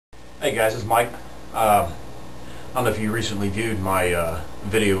Hey guys, it's Mike. I don't know if you recently viewed my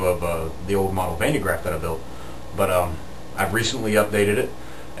video of the old model Graaff that I built, but I've recently updated it,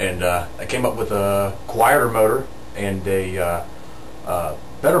 and I came up with a quieter motor and a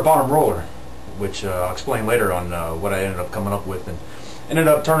better bottom roller, which I'll explain later on what I ended up coming up with, and ended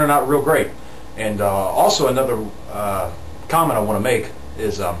up turning out real great. And also another comment I want to make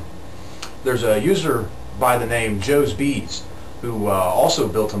is there's a user by the name Joe's Bees who also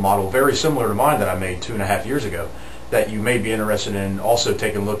built a model very similar to mine that I made 2.5 years ago that you may be interested in also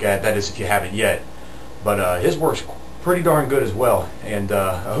taking a look at. That is, if you haven't yet. But his work's pretty darn good as well, and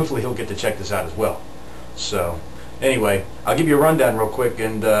hopefully he'll get to check this out as well. So anyway, I'll give you a rundown real quick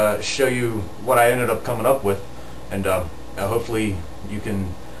and show you what I ended up coming up with, and hopefully you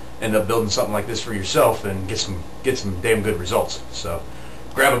can end up building something like this for yourself and get some damn good results. So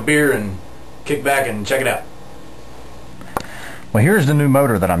grab a beer and kick back and check it out. Well, here's the new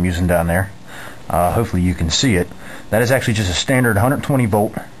motor that I'm using down there. Hopefully you can see it. That is actually just a standard 120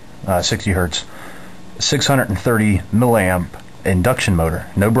 volt, 60 hertz, 630 milliamp induction motor.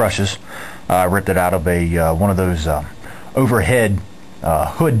 No brushes. I ripped it out of a one of those overhead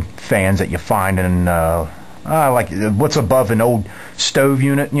hood fans that you find in like what's above an old stove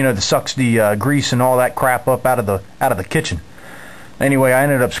unit. You know, that sucks the grease and all that crap up out of the kitchen. Anyway, I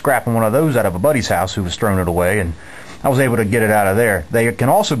ended up scrapping one of those out of a buddy's house who was throwing it away, and I was able to get it out of there. They can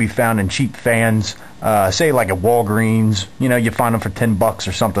also be found in cheap fans, say like at Walgreens. You know, you find them for $10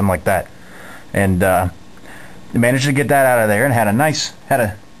 or something like that. And managed to get that out of there, and had a nice,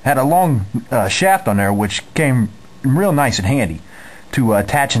 had a long shaft on there, which came real nice and handy to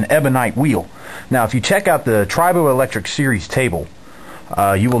attach an ebonite wheel. Now, if you check out the Tribo Electric Series table,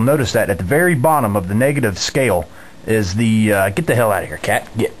 you will notice that at the very bottom of the negative scale is the get the hell out of here, cat.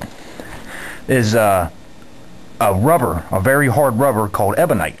 Get is a rubber, a very hard rubber called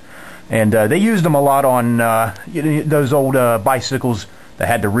ebonite, and they used them a lot on those old bicycles that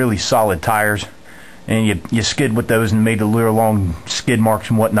had the really solid tires, and you skid with those and made the little long skid marks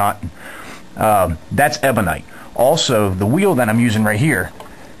and whatnot. That's ebonite. Also, the wheel that I'm using right here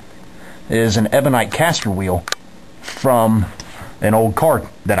is an ebonite caster wheel from an old car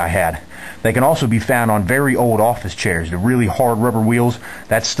that I had. They can also be found on very old office chairs, the really hard rubber wheels.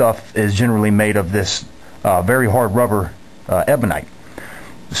 That stuff is generally made of this very hard rubber ebonite.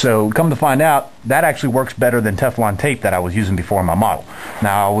 So come to find out, that actually works better than Teflon tape that I was using before in my model.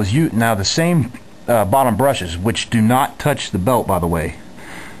 Now the same bottom brushes, which do not touch the belt, by the way.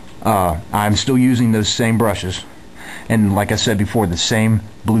 I'm still using those same brushes, and like I said before, the same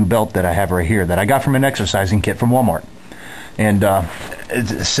blue belt that I have right here that I got from an exercising kit from Walmart. And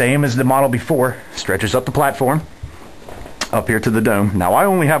it's the same as the model before. Stretches up the platform up here to the dome. Now, I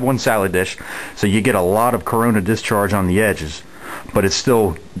only have one salad dish, so you get a lot of Corona discharge on the edges, but it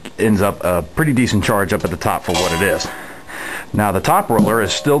still ends up a pretty decent charge up at the top for what it is. Now, the top roller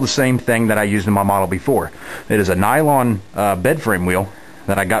is still the same thing that I used in my model before. It is a nylon bed frame wheel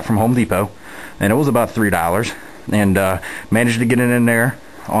that I got from Home Depot, and it was about $3, and managed to get it in there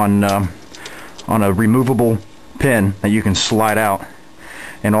on a removable pin that you can slide out,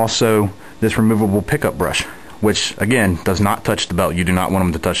 and also this removable pickup brush, which again does not touch the belt. You do not want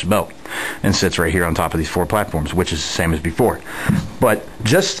them to touch the belt, and sits right here on top of these 4 platforms, which is the same as before. But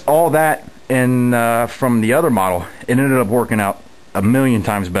just all that, and from the other model, it ended up working out a million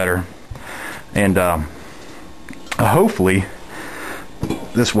times better, and hopefully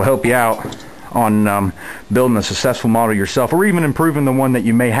this will help you out on building a successful model yourself, or even improving the one that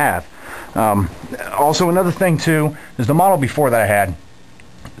you may have. Also, another thing too is the model before that I had,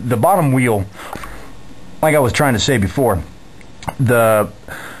 the bottom wheel, like I was trying to say before, the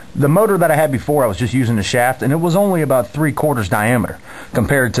motor that I had before, I was just using the shaft, and it was only about 3/4 diameter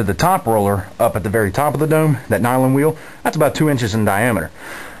compared to the top roller up at the very top of the dome. That nylon wheel, that's about 2 inches in diameter.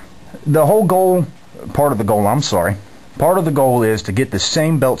 The whole goal, part of the goal is to get the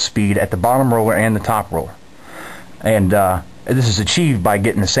same belt speed at the bottom roller and the top roller, and this is achieved by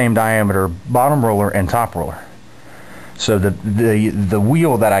getting the same diameter bottom roller and top roller. So the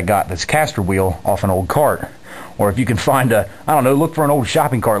wheel that I got, this caster wheel off an old cart, or if you can find I don't know, look for an old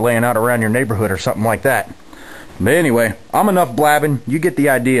shopping cart laying out around your neighborhood or something like that. But anyway, I'm enough blabbing. You get the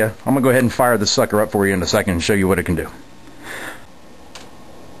idea. I'm gonna go ahead and fire this sucker up for you in a second and show you what it can do.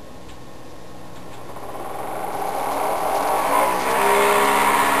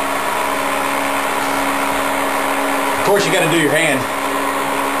 Of course, you got to do your hand.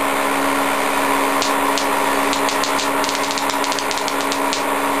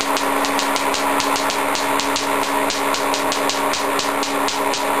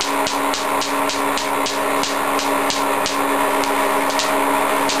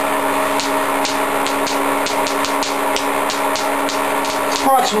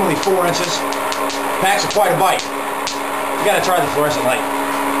 approximately 4 inches. Packs quite a bite. You gotta try the fluorescent light.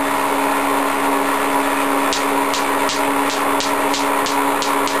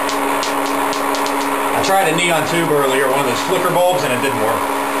 I tried a neon tube earlier, one of those flicker bulbs, and it didn't work.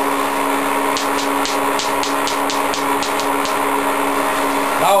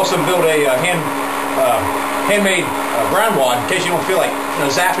 I also built a handmade ground wad in case you don't feel like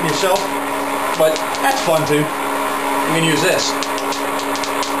zapping yourself, but that's fun too. You can use this.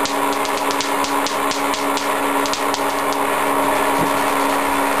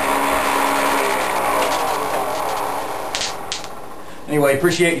 Anyway,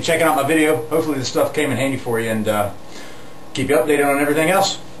 appreciate you checking out my video. Hopefully this stuff came in handy for you, and keep you updated on everything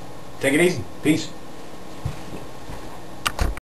else. Take it easy. Peace.